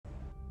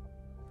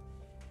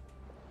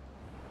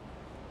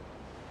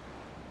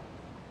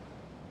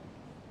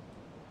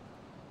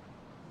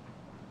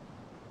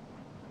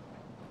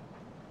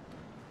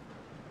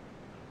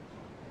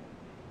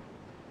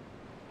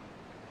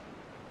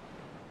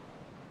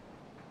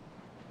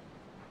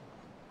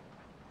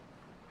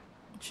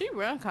She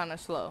run kind of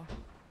slow.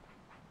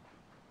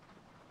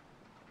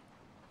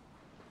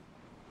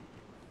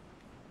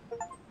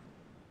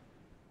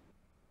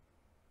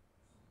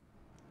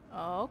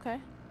 Oh, okay.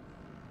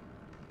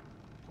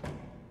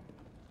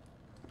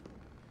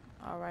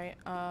 All right.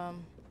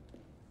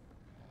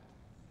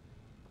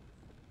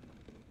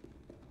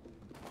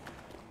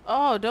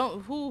 Oh,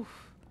 don't. Whew.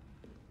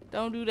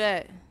 Don't do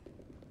that.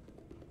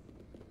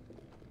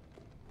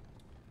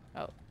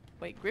 Oh,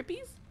 wait.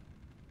 Grippies?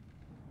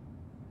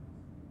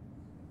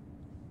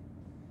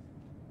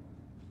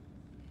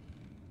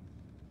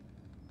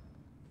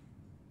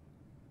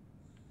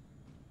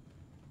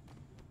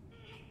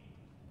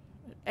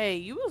 Hey,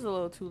 you was a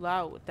little too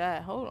loud with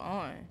that. Hold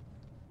on.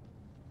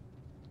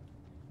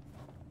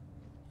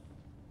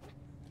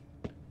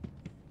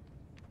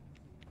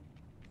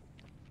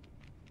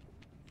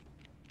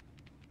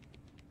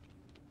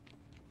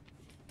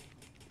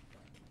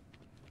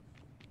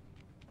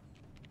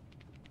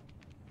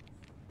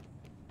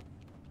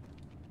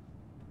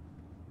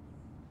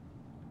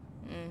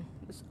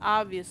 This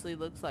obviously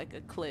looks like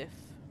a cliff.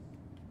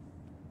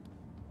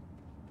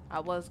 I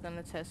was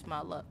gonna test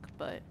my luck,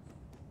 but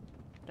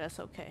that's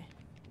okay.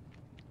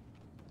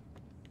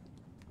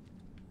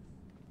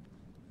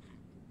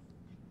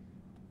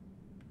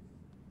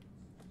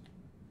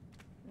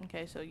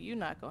 Okay, so you're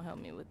not gonna help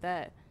me with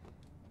that.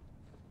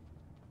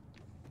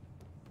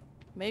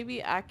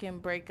 Maybe I can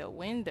break a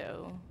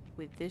window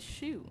with this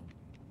shoe.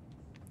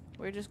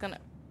 We're just gonna...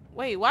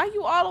 Wait, why are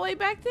you all the way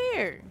back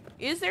there?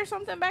 Is there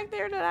something back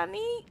there that I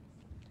need?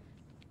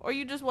 Or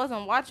you just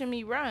wasn't watching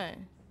me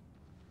run?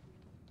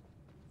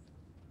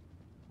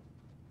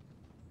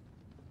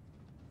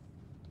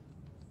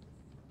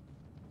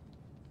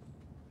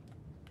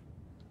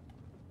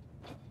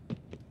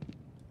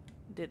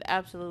 Did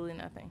absolutely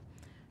nothing.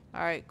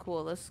 Alright,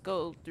 cool. Let's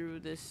go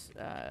through this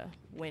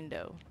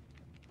window.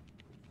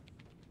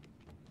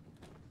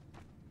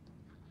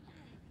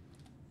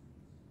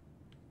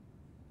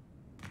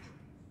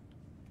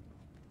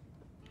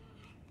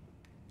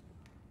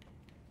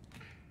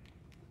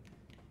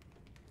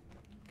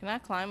 Can I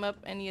climb up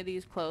any of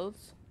these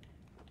clothes?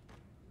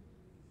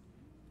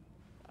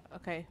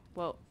 Okay,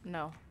 well,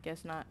 no.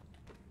 Guess not.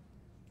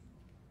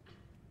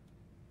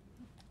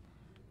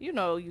 You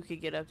know you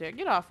could get up there.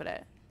 Get off of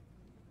that.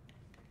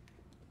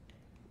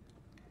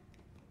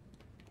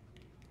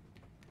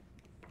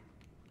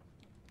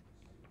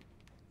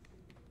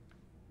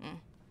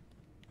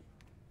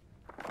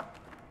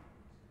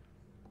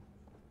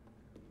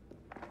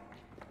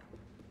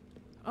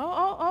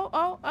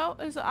 Oh,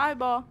 it's an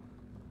eyeball.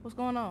 What's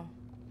going on?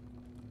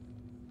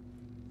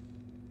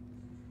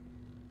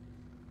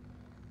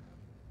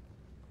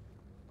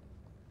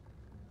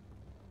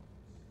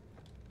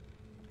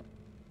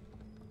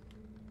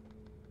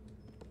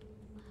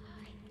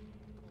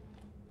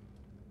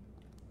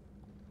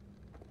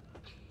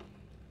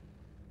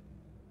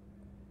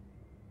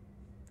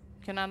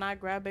 Can I not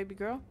grab baby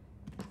girl?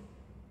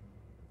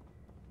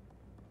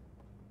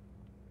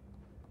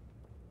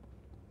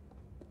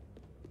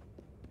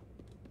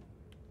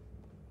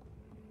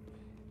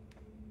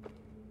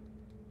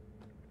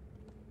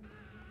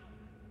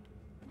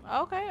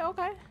 Okay,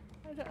 okay.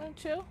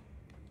 Chill.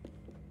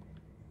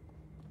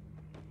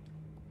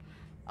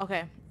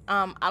 Okay.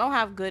 I don't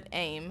have good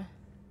aim.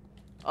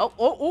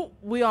 Oh,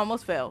 we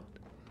almost failed.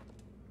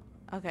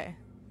 Okay.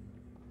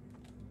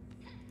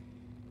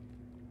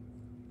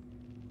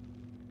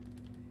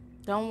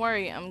 Don't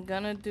worry, I'm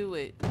gonna do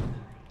it.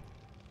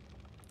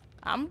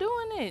 I'm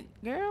doing it,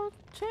 girl.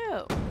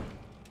 Chill.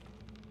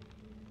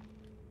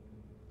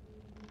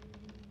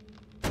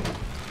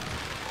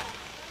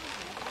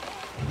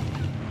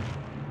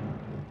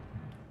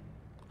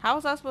 How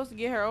was I supposed to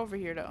get her over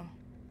here, though?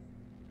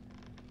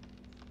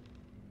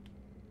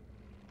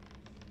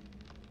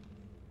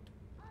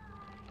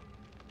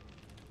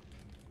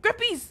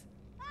 Grippies!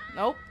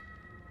 Nope.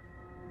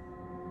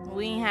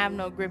 We ain't have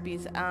no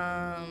grippies.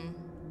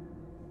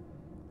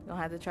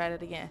 Gonna have to try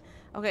that again.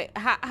 Okay,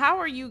 how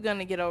are you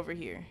gonna get over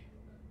here?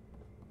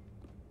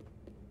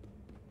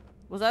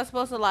 Was I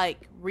supposed to,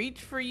 like,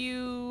 reach for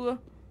you?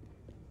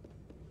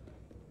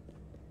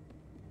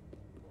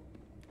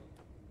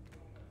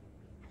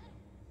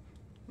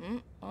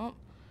 Oh.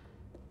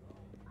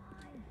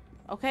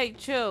 Okay,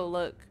 chill.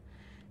 Look,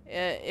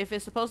 if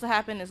it's supposed to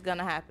happen, it's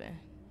gonna happen.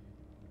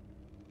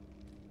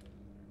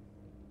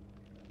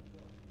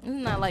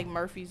 Isn't that like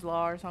Murphy's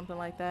Law or something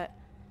like that?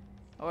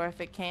 Or if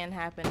it can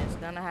happen, it's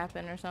gonna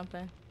happen or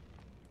something.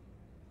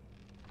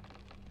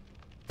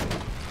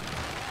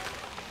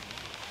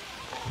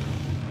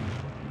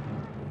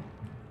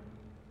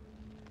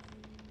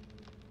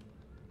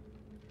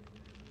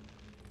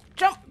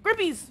 Jump!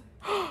 Grippies!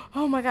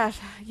 Oh my gosh.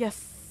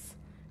 Yes.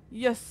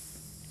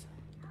 Yes.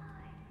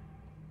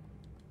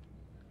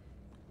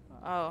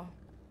 Oh.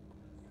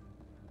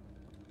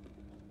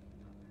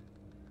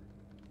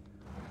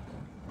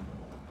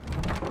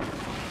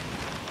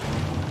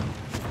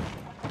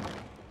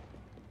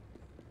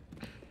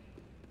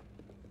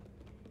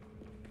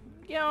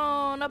 Get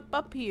on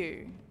up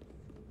here.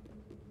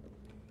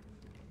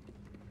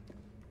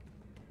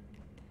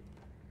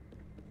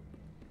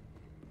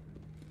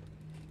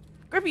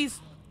 herpes.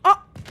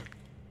 Oh,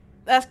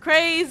 that's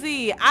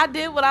crazy. I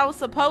did what I was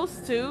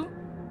supposed to.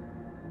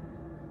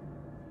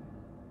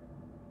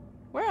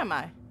 Where am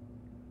I?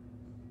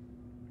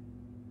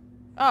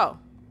 Oh.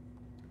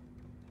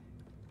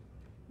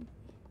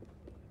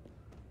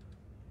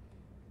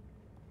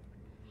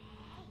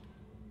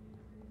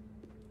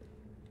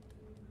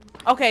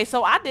 Okay,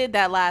 so I did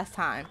that last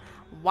time.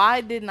 Why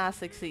didn't I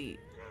succeed?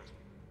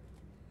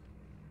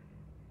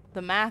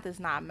 The math is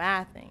not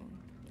mathing.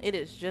 It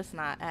is just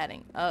not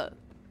adding up.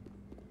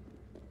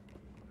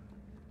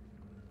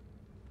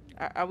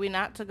 Are we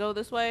not to go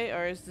this way,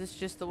 or is this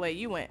just the way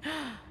you went?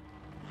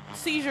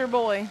 Seizure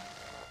boy.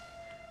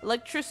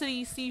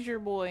 Electricity seizure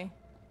boy.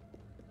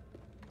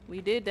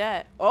 We did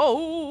that.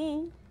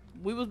 Oh,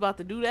 we was about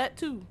to do that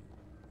too.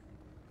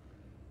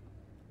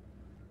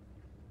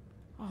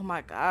 Oh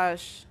my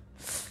gosh.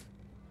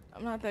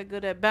 I'm not that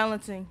good at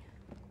balancing.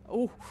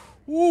 Oh,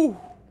 ooh.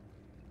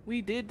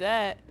 We did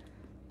that.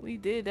 We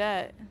did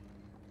that.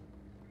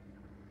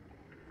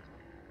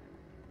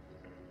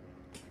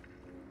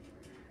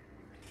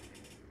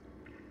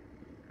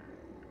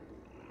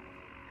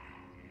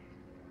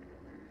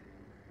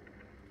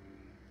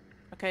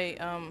 Okay,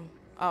 oh,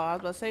 I was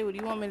about to say, what do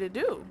you want me to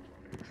do?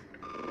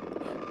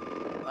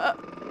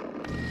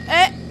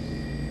 Eh!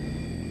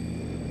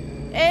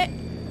 Eh!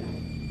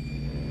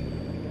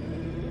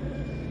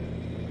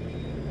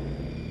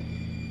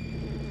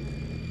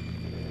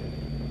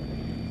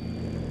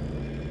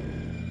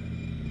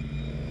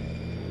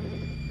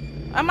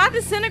 Am I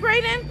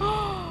disintegrating?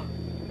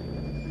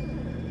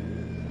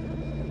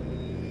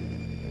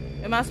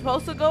 Am I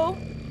supposed to go?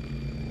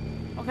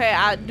 Okay,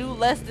 I do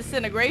less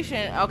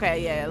disintegration.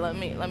 Okay, yeah, let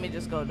me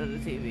just go to the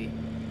TV.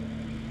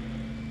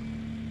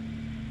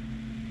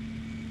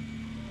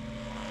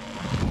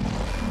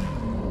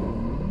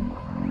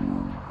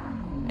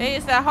 Hey,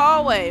 it's that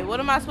hallway. What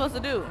am I supposed to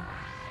do?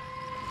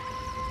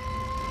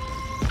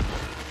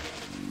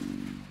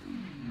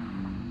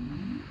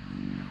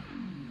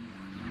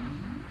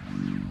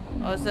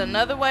 Oh, it's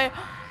another way.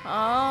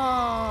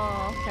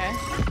 Oh, okay.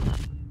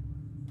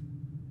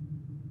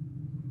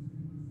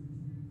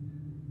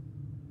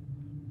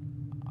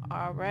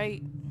 All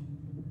right.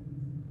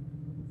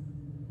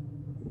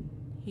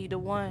 He the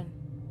one.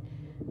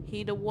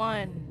 He the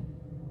one.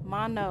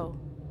 Mono.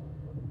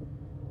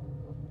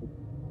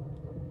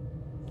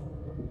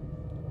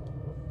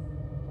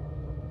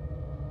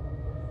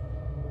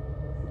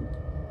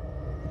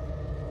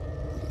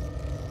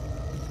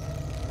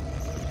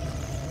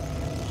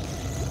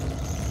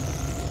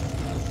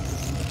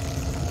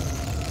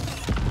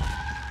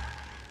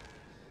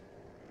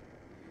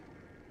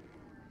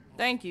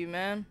 Thank you,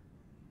 man.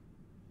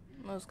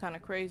 That was kind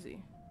of crazy.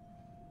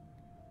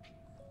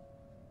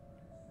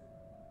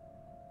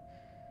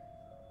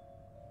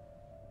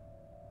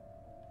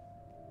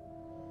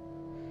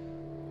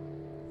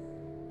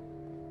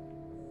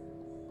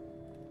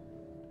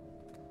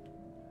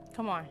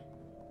 Come on.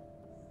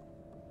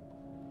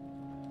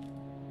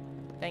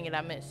 Dang it,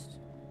 I missed.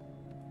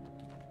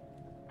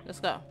 Let's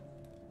go.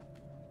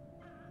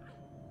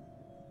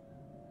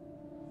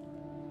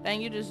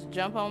 Dang, you just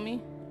jump on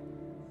me.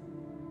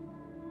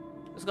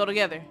 Let's go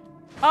together.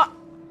 Oh!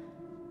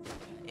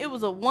 It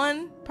was a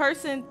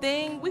one-person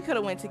thing. We could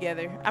have went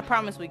together. I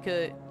promise we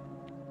could.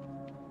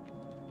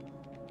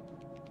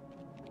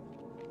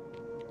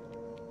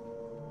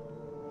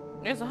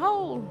 There's a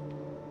hole.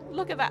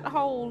 Look at that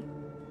hole.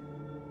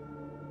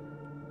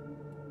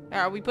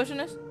 Are we pushing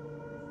this?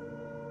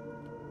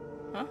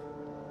 Huh?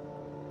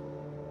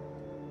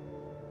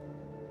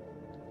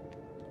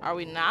 Are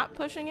we not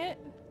pushing it?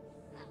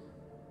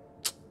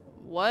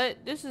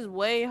 What? This is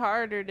way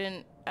harder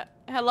than...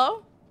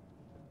 hello?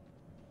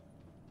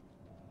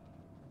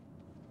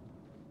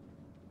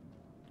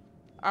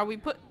 Are we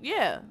put...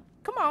 yeah.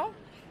 Come on.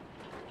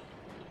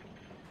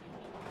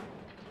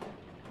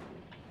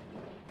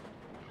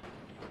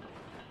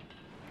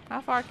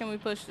 How far can we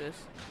push this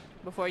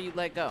before you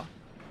let go?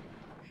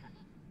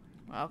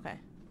 Okay.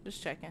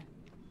 Just checking.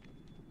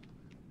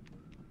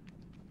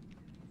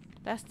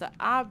 That's the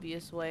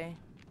obvious way.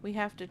 We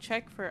have to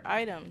check for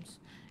items.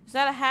 Is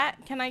that a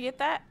hat? Can I get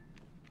that?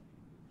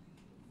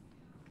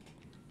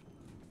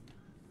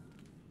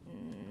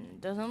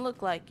 Doesn't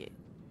look like it.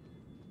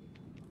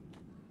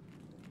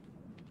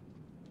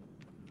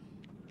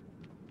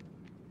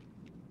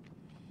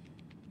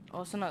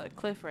 Oh, it's another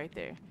cliff right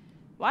there.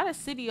 Why the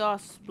city all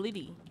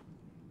splitty?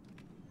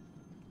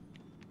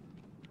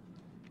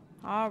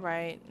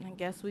 Alright, I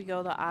guess we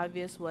go the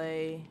obvious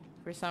way.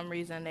 For some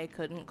reason, they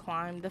couldn't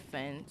climb the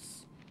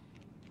fence.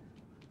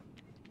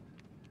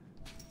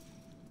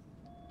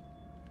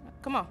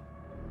 Come on.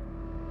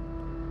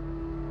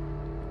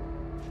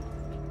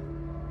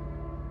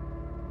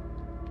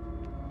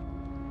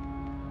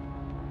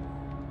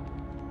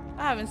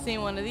 I haven't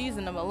seen one of these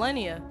in a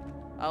millennia.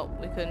 Oh,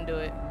 we couldn't do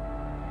it.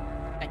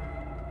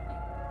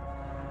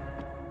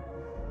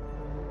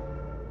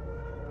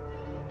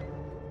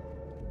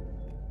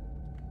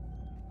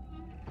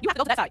 You have to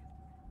go to that side.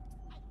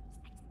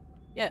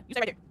 Yeah, you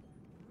stay right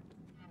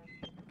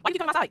there. Why do you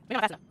come on my side?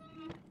 Maybe not fast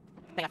enough.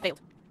 Dang, I failed.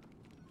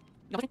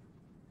 You know what?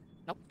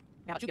 Nope.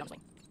 Yeah, I'll shoot you on the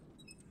swing.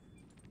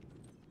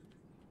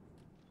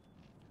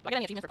 Do I get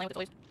any achievements for playing with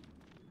the toys?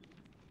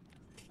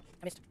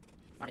 I missed.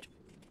 Darn it.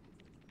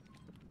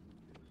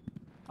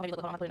 Oh, maybe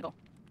look, hold on, I'll put it in the goal.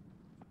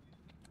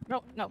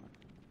 Bro, no.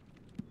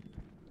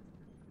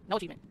 No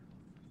achievement.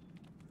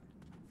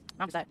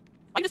 I'm just sad.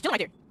 Why are you just chilling right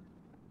there?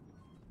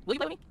 Will you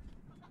play with me?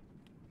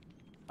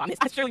 Oh, I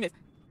missed. I surely missed.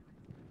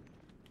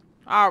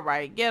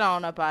 Alright, get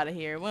on up out of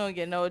here. We don't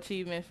get no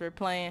achievements for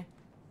playing.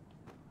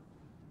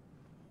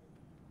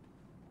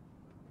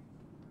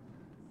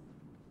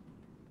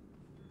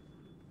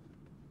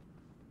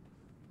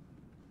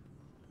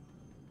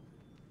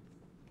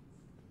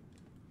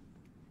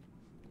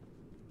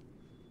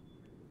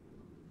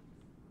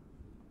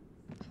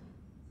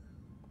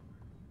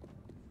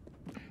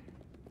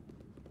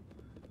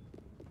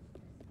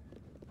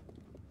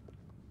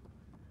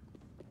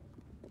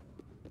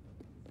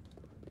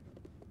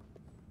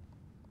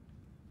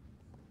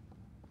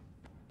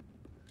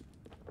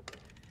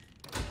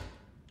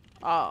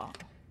 Oh.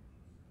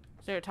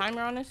 Is there a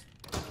timer on this?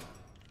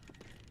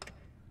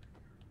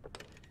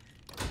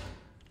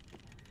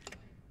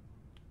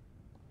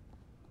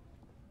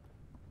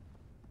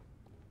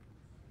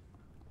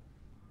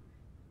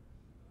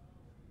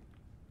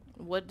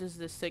 What does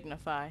this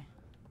signify?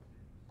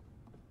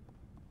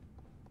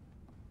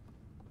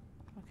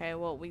 Okay,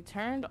 well, we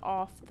turned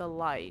off the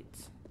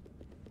lights.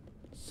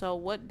 So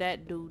what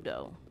that do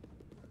though?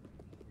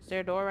 Is there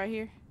a door right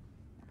here?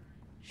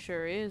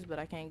 Sure is, but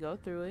I can't go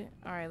through it.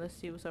 Alright, let's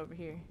see what's over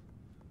here.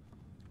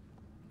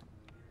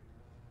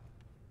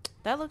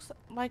 That looks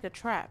like a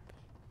trap.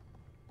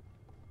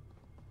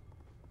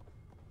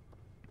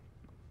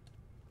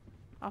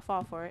 I'll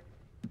fall for it.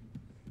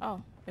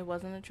 Oh, it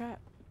wasn't a trap.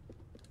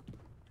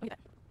 Look at that.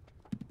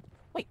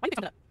 Wait, why you pick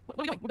something up? What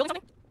are we doing? We're building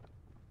something?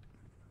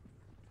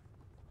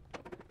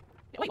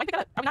 Yeah, wait, why you pick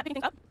that up? Are we not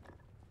picking things up?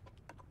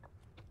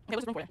 Okay,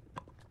 what's the room for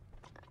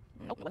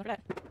then? Nope, no, for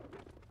that.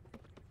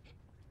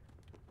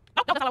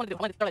 Oh, no, that's not what I wanted to do.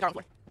 I wanted to throw that jar on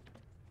the floor.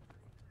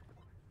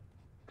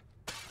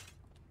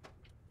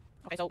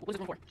 Okay, so what's this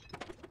room for?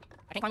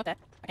 I can't climb up that.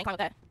 I can't climb up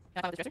that. Can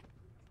I climb up this dresser?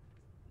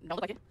 Don't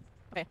look like it.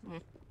 Okay, the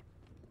room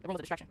was a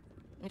distraction.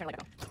 Let me turn the light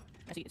back on.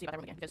 And see about that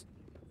room again, because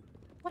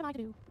what am I to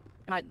do?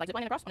 Am I like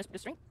ziplining across on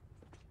this string?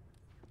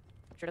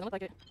 Sure doesn't look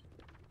like it.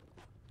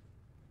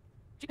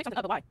 She picked something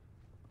up, but why?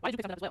 Why did you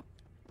pick something up as well?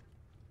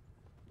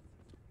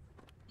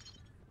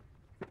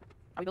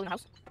 Are we building a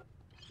house?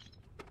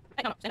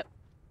 Hey, no, stand up.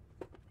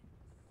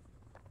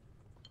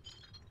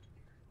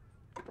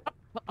 Oh,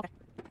 well, okay.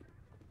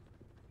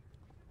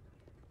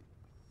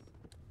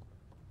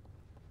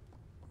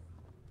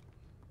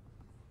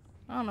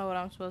 I don't know what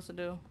I'm supposed to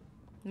do.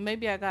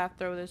 Maybe I gotta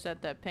throw this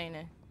at that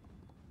painting.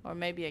 Or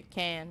maybe a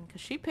can.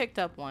 Because she picked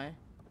up one.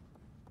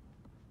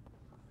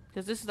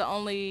 Because this is the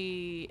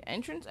only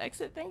entrance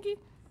exit thingy.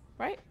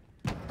 Right?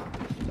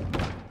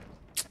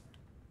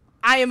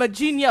 I am a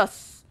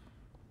genius.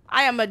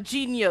 I am a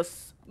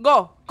genius.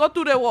 Go. Go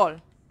to the wall.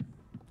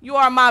 You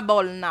are my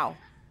ball now.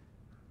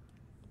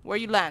 Where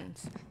you land.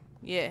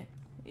 Yeah.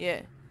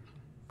 Yeah.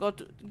 Go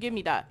to. Give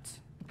me that.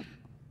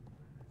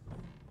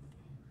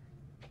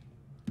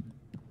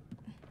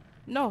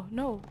 No,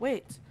 no,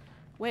 wait.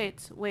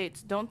 Wait.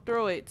 Don't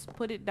throw it.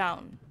 Put it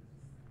down.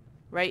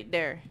 Right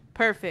there.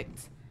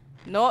 Perfect.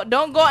 No,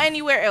 don't go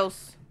anywhere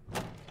else.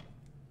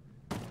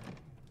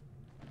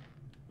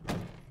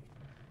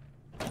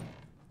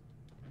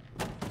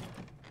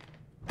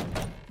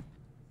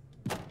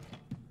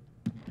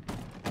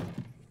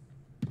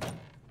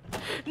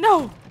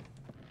 No!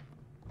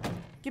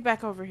 Get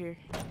back over here.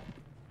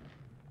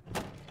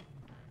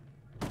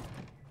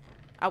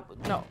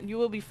 No, you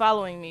will be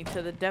following me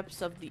to the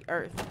depths of the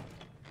earth.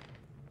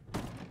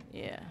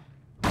 Yeah.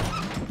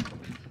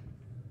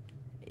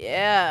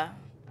 Yeah.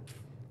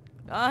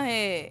 Go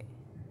ahead.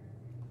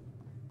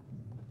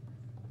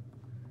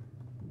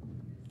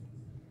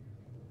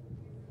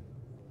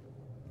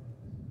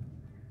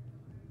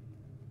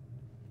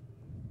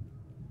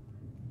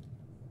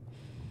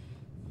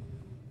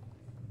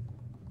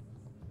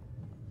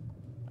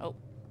 Oh,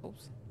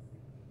 oops.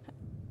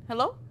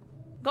 Hello?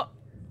 Go.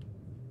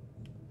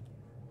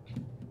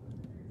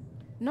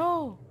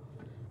 No.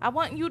 I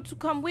want you to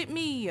come with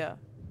me.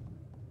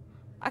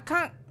 I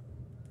can't.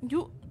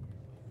 You.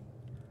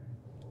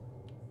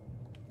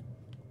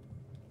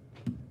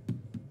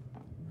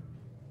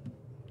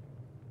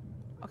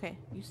 Okay,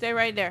 you stay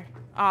right there.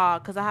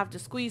 Cause I have to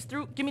squeeze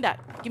through. Give me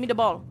that. Give me the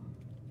ball.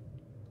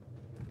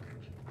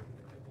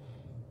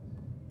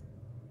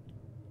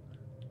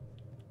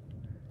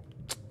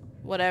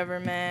 Whatever,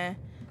 man.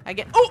 I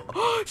get.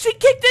 Oh, she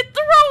kicked it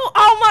through.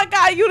 Oh my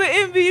God, you the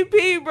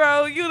MVP,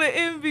 bro. You the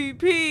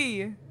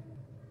MVP.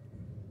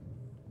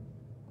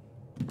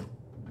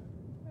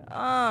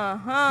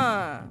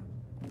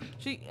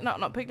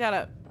 No, pick that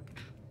up.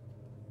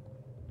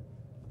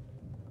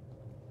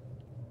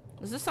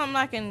 Is this something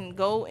I can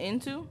go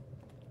into?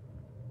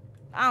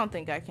 I don't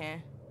think I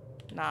can.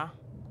 Nah.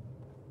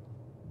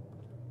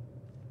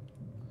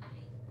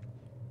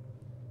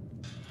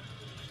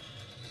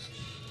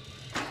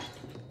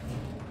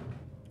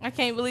 I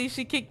can't believe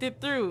she kicked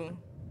it through.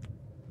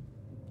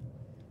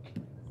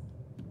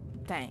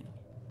 Dang.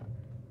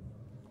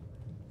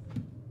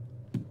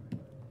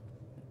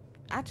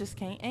 I just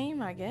can't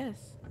aim, I guess.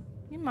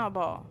 Give me my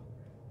ball.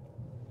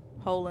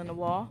 Hole in the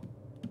wall.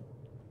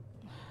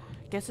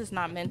 Guess it's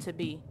not meant to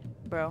be,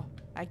 bro.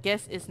 I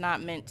guess it's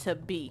not meant to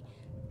be.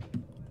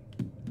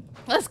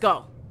 Let's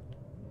go.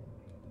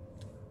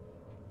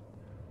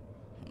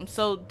 I'm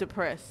so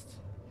depressed.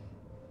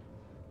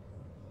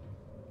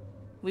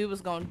 We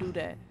was gonna do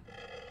that.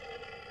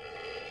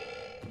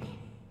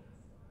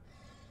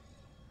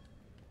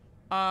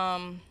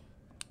 I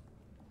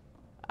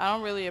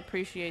don't really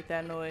appreciate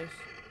that noise.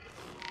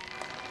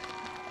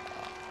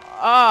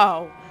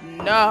 Oh,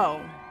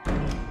 no.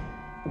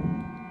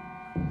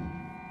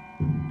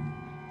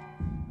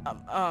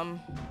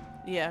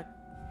 Yeah.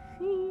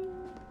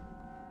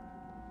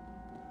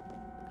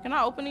 Can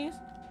I open these?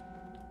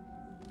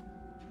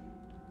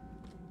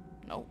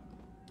 Nope.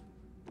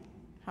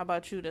 How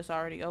about you that's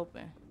already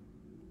open?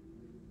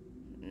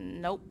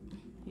 Nope.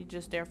 You're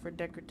just there for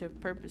decorative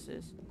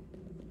purposes.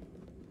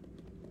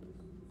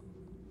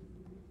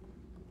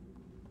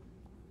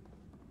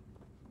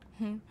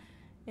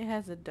 It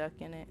has a duck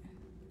in it.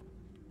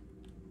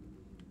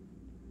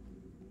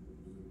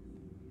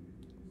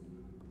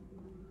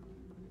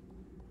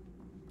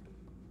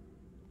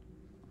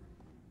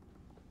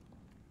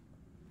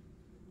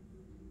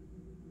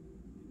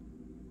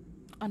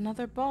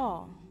 Another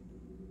ball.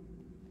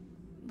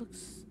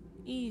 Looks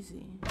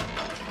easy.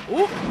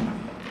 Ooh.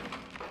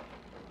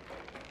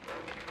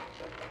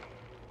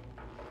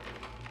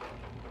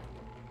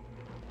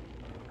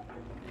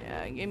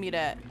 Yeah, give me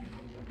that.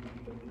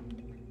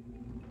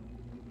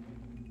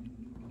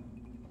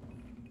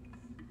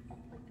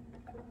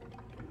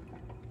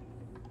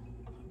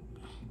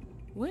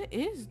 What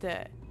is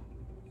that?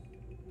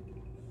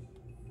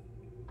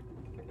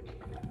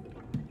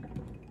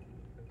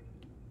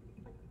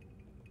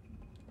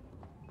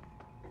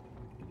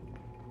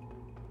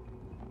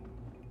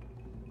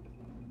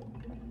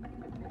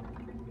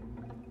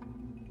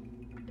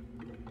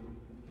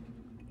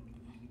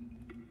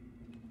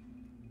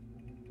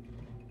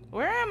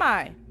 Where am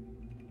I?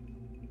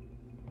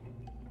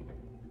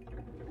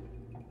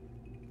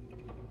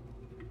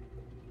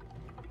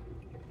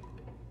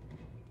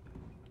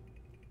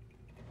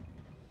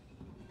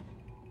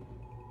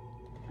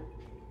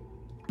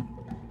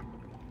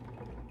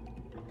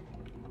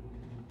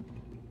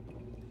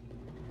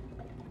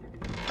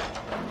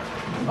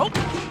 Oh.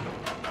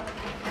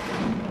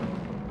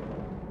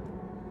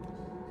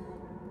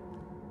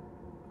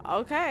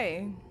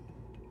 Okay.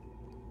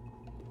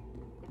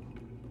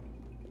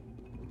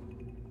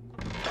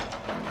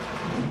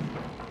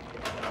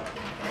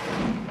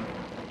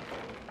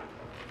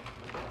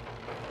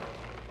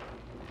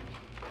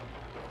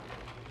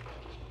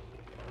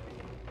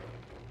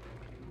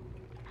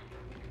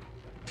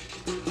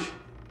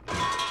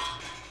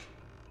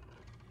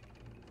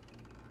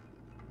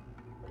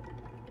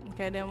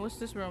 Okay, then what's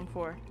this room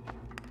for?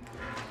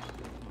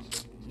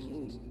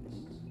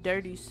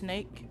 Dirty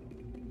snake.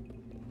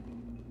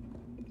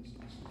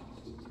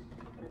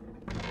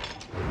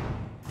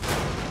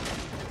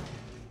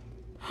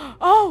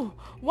 Oh,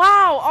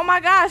 wow. Oh my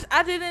gosh,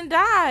 I didn't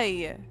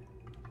die.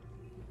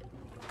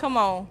 Come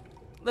on.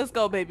 Let's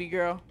go, baby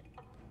girl.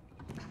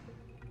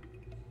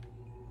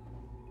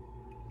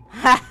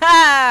 Ha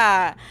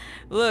ha!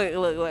 Look,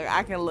 look, look.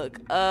 I can look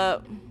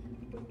up.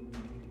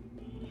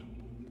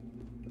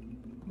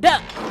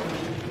 Duck!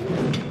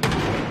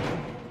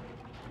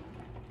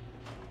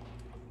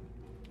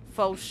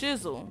 Faux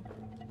shizzle.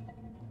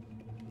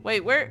 Wait,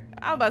 where?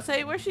 I was about to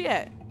say, where's she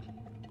at?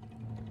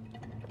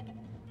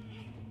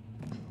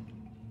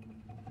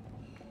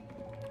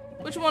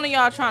 Which one of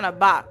y'all trying to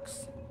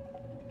box?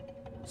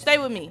 Stay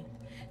with me.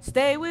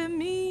 Stay with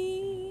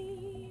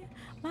me.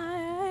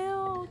 My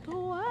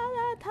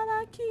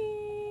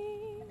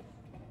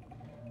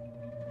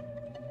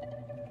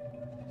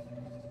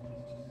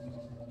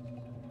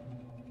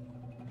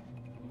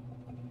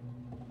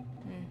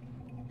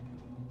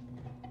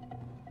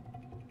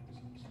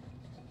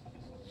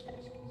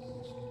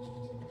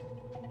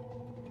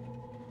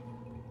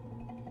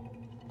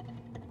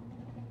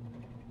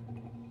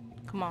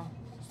Come on.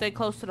 Stay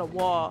close to the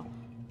wall,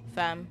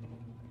 fam.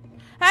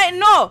 Hey,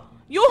 no!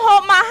 You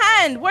hold my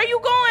hand! Where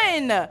you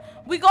going?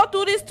 We go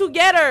through this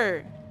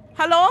together.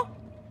 Hello?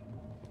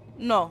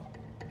 No.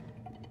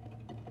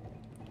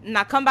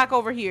 Now come back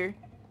over here.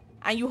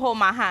 And you hold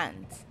my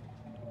hand.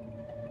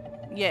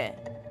 Yeah.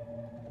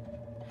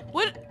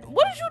 What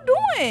is you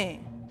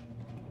doing?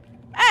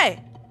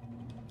 Hey!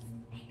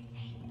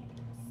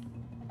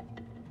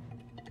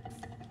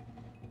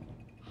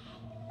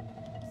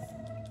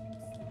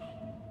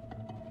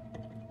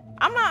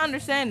 I'm not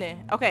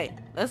understanding. Okay,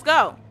 let's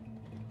go.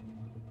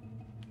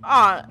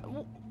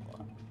 Come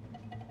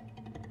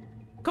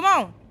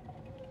on.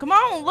 Come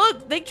on,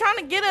 look. They trying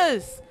to get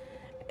us.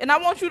 And I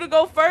want you to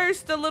go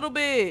first a little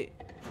bit.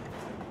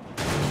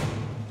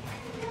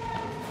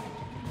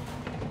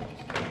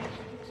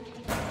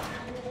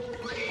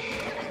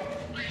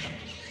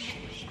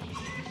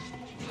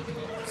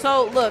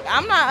 So, look,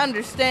 I'm not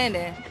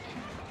understanding.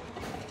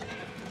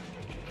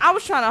 I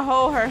was trying to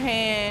hold her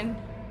hand.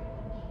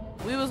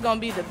 We was gonna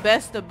be the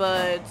best of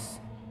buds.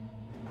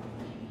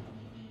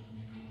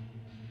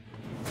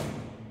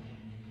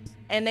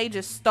 And they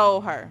just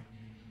stole her.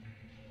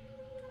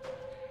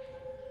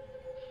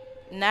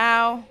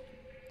 Now,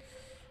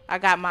 I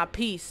got my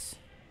piece.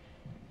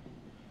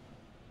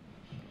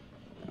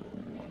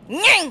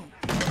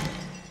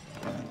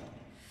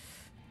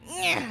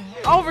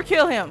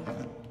 Overkill him.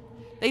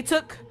 They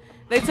took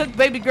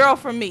baby girl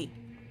from me.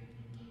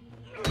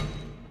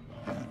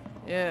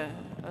 Yeah,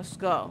 let's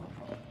go.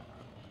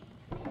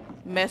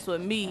 Mess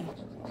with me.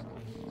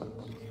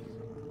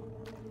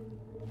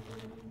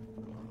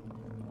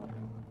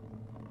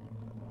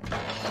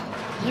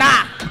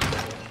 Nah.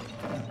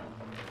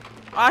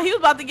 Oh, he was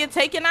about to get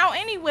taken out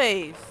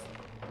anyways.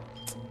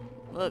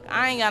 Look,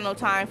 I ain't got no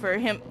time for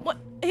him. What?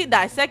 He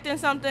dissecting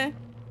something?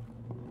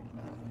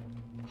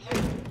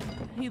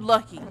 He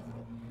lucky.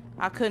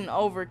 I couldn't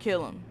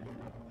overkill him.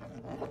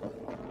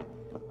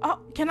 Oh,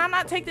 can I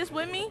not take this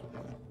with me?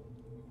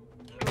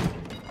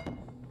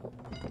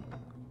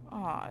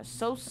 Oh, it's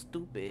so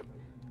stupid.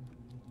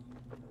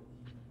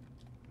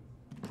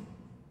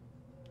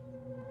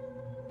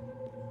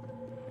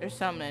 There's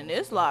something in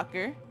this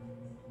locker.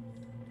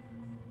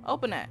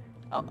 Open that.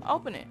 Oh,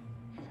 open it.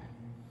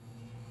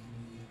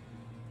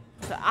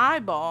 It's an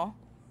eyeball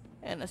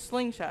and a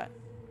slingshot.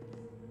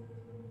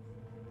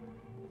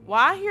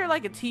 Why I hear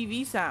like a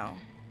TV sound?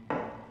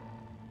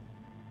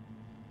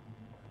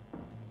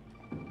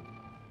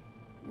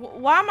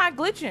 Why am I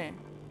glitching?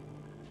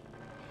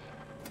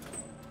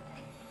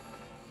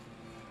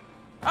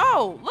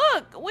 Oh,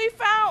 look, we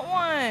found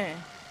one.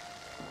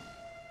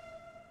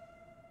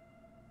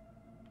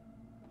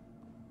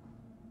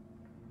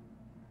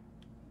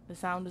 The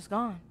sound is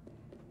gone.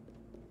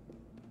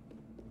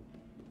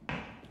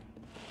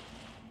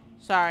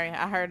 Sorry,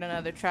 I heard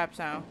another trap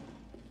sound.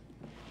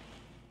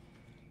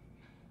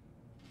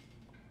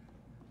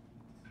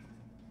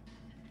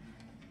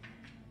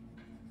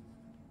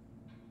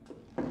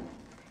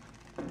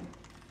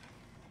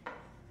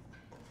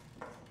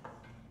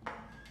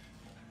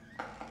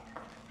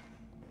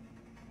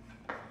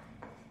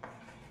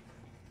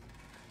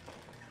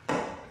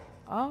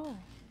 Oh.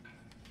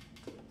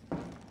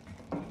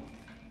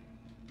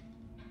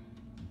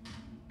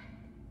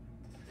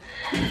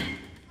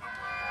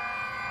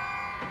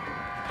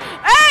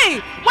 Hey,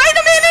 wait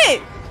a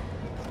minute.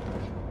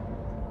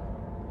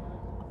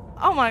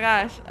 Oh my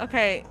gosh.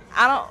 Okay,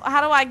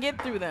 how do I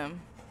get through them?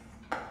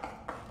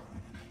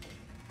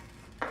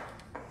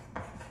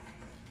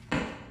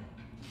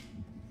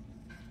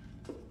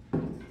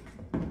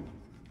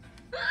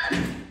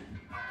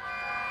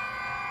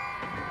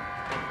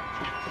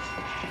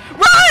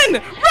 Run!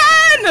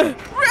 Run!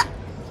 Run!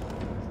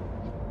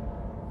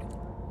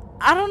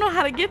 I don't know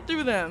how to get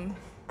through them.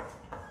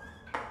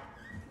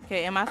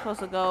 Okay, am I supposed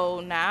to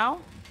go now?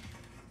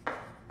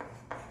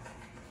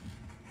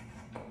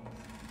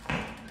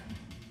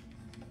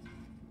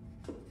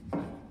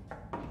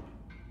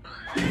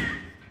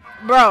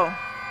 Bro.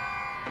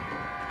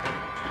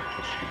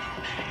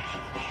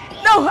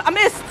 No, I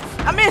missed.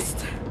 I missed.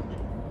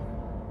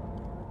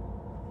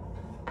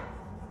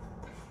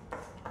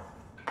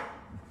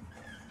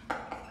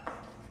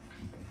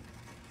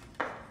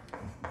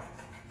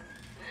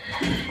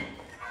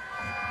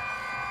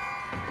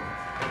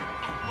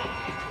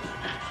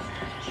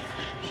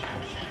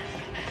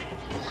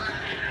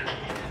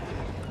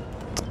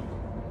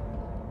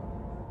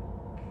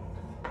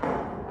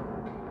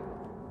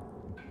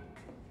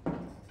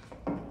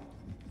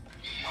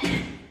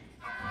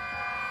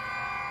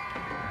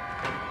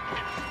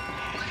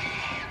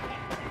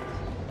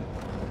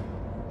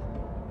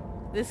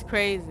 This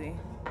crazy.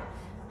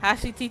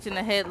 How's she teaching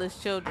the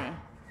headless children?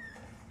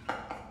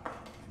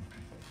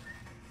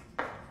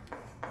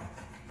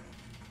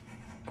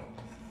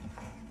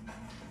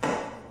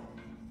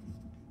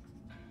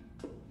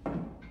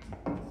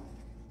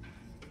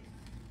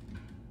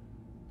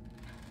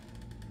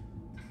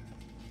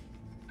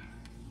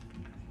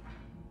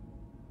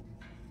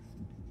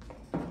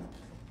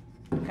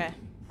 Okay.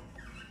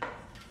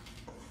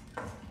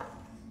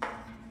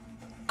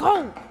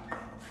 Go!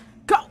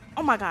 Go!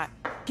 Oh my god.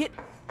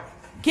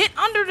 Get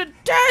under the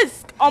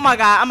desk! Oh my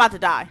god, I'm about to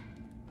die.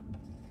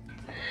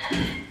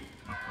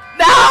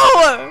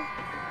 No!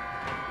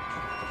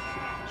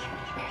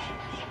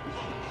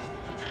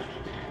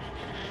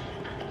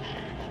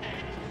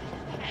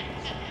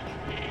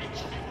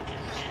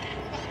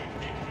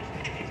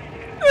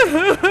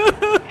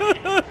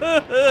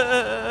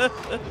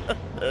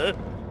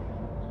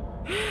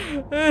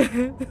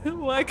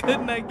 Why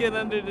couldn't I get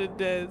under the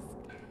desk?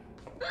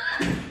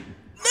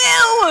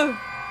 No!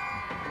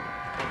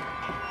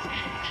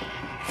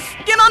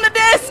 Get on the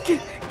desk!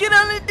 Get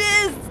on the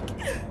desk!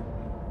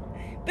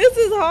 This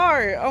is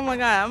hard. Oh my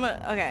god,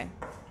 okay.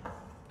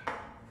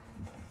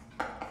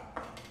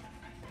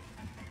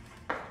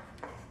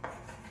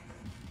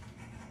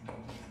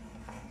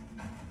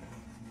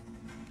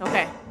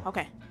 Okay,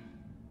 okay.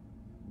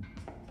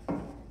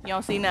 You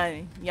don't see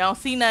nothing. You don't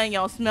see nothing. You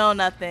don't smell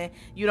nothing.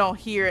 You don't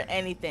hear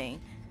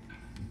anything.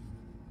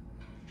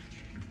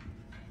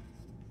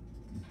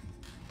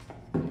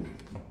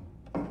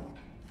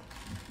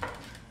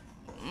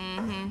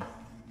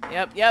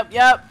 Yep.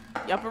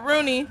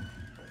 Yup-a-rooney.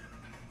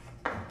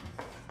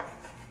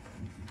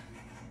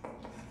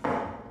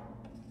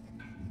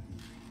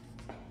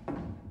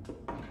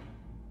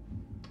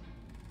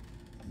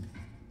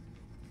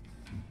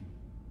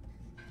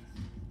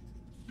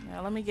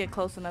 Now let me get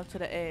close enough to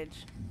the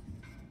edge.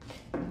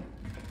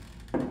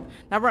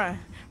 Now run.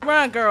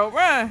 Run, girl,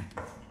 run.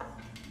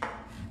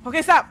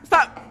 Okay, stop.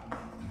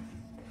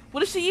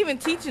 What is she even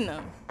teaching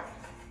them?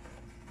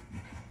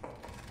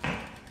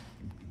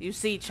 You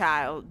see,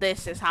 child,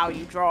 this is how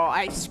you draw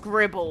a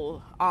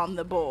scribble on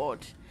the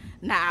board.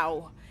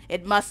 Now,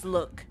 it must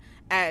look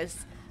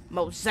as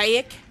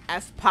mosaic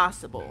as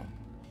possible.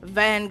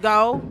 Van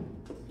Gogh?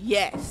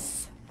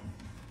 Yes.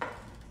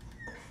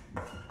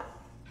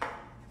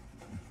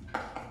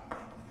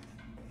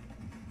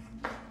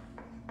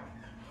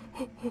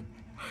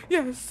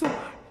 Yes.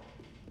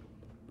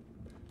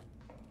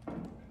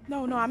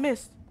 No, I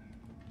missed.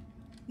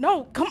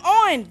 No, come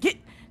on.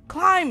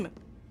 Climb.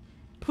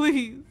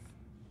 Please.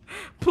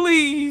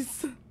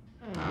 Please.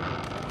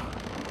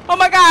 Oh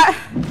my God.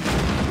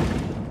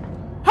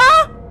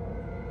 Huh?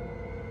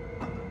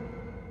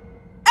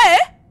 Eh?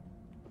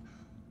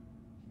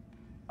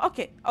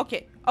 Okay.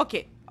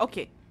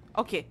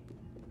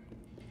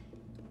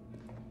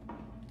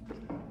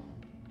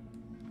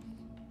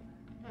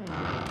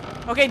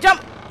 Okay,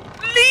 jump.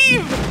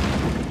 Leave.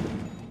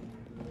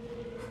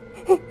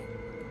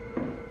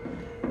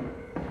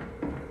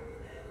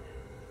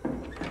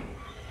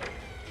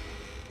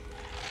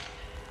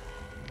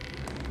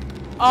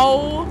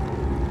 Oh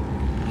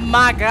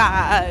my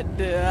God.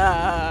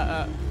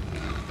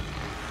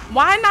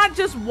 Why not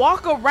just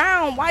walk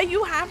around? Why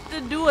you have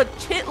to do a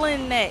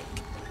chitlin neck?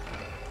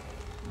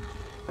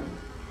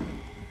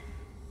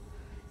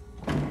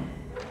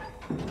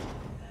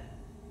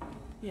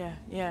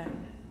 Yeah.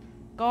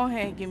 Go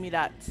ahead and give me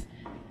that.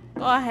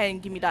 Go ahead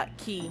and give me that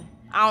key.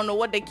 I don't know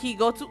what the key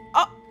go to.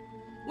 Oh,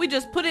 we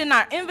just put it in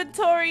our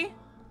inventory.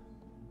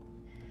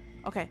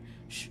 Okay.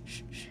 Shh.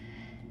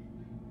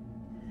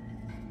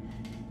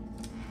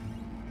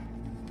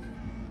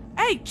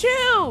 Hey,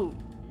 chill.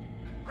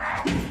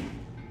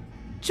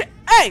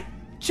 Hey,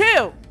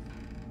 chill.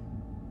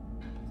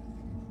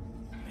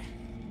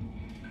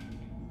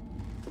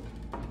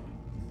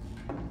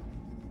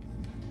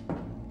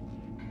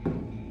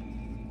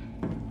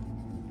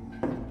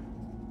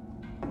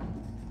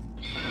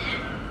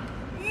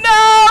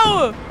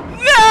 No!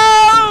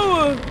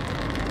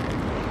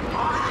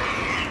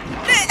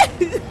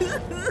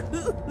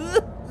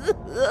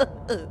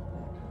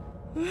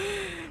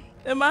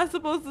 Am I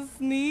supposed to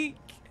sneak?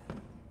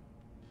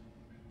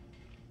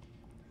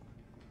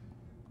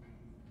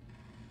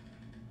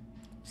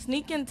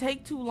 Sneak and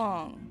take too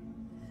long.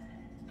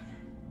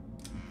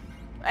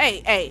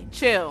 Hey,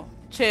 chill.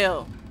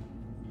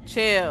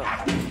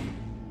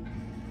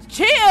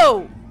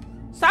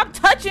 Stop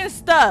touching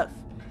stuff.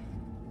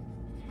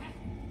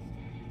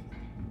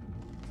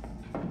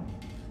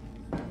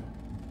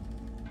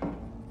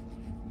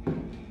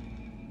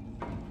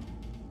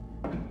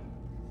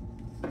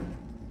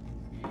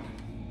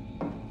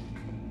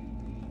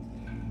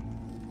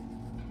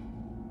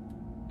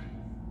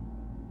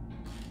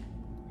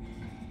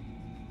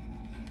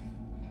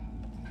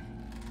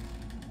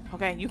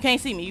 Okay, you can't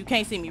see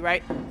me,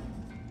 right?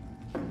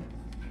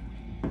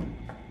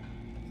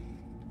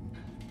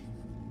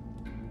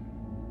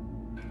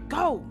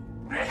 Go!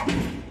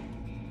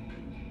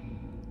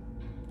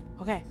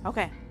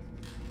 Okay.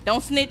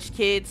 Don't snitch,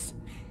 kids.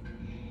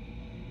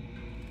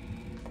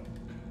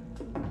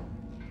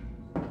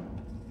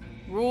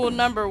 Rule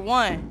number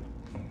 1.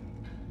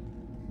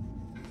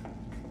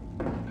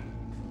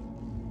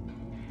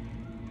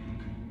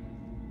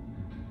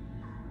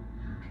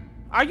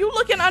 Are you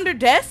looking under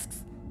desks?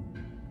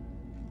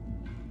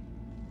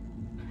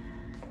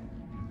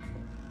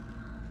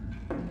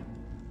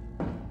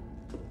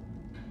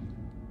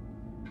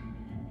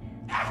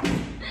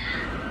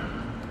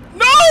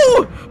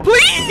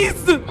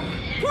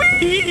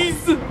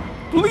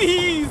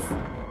 Please!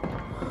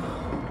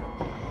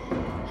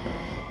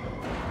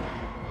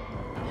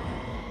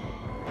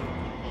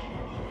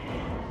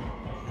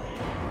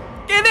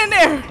 Get in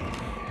there!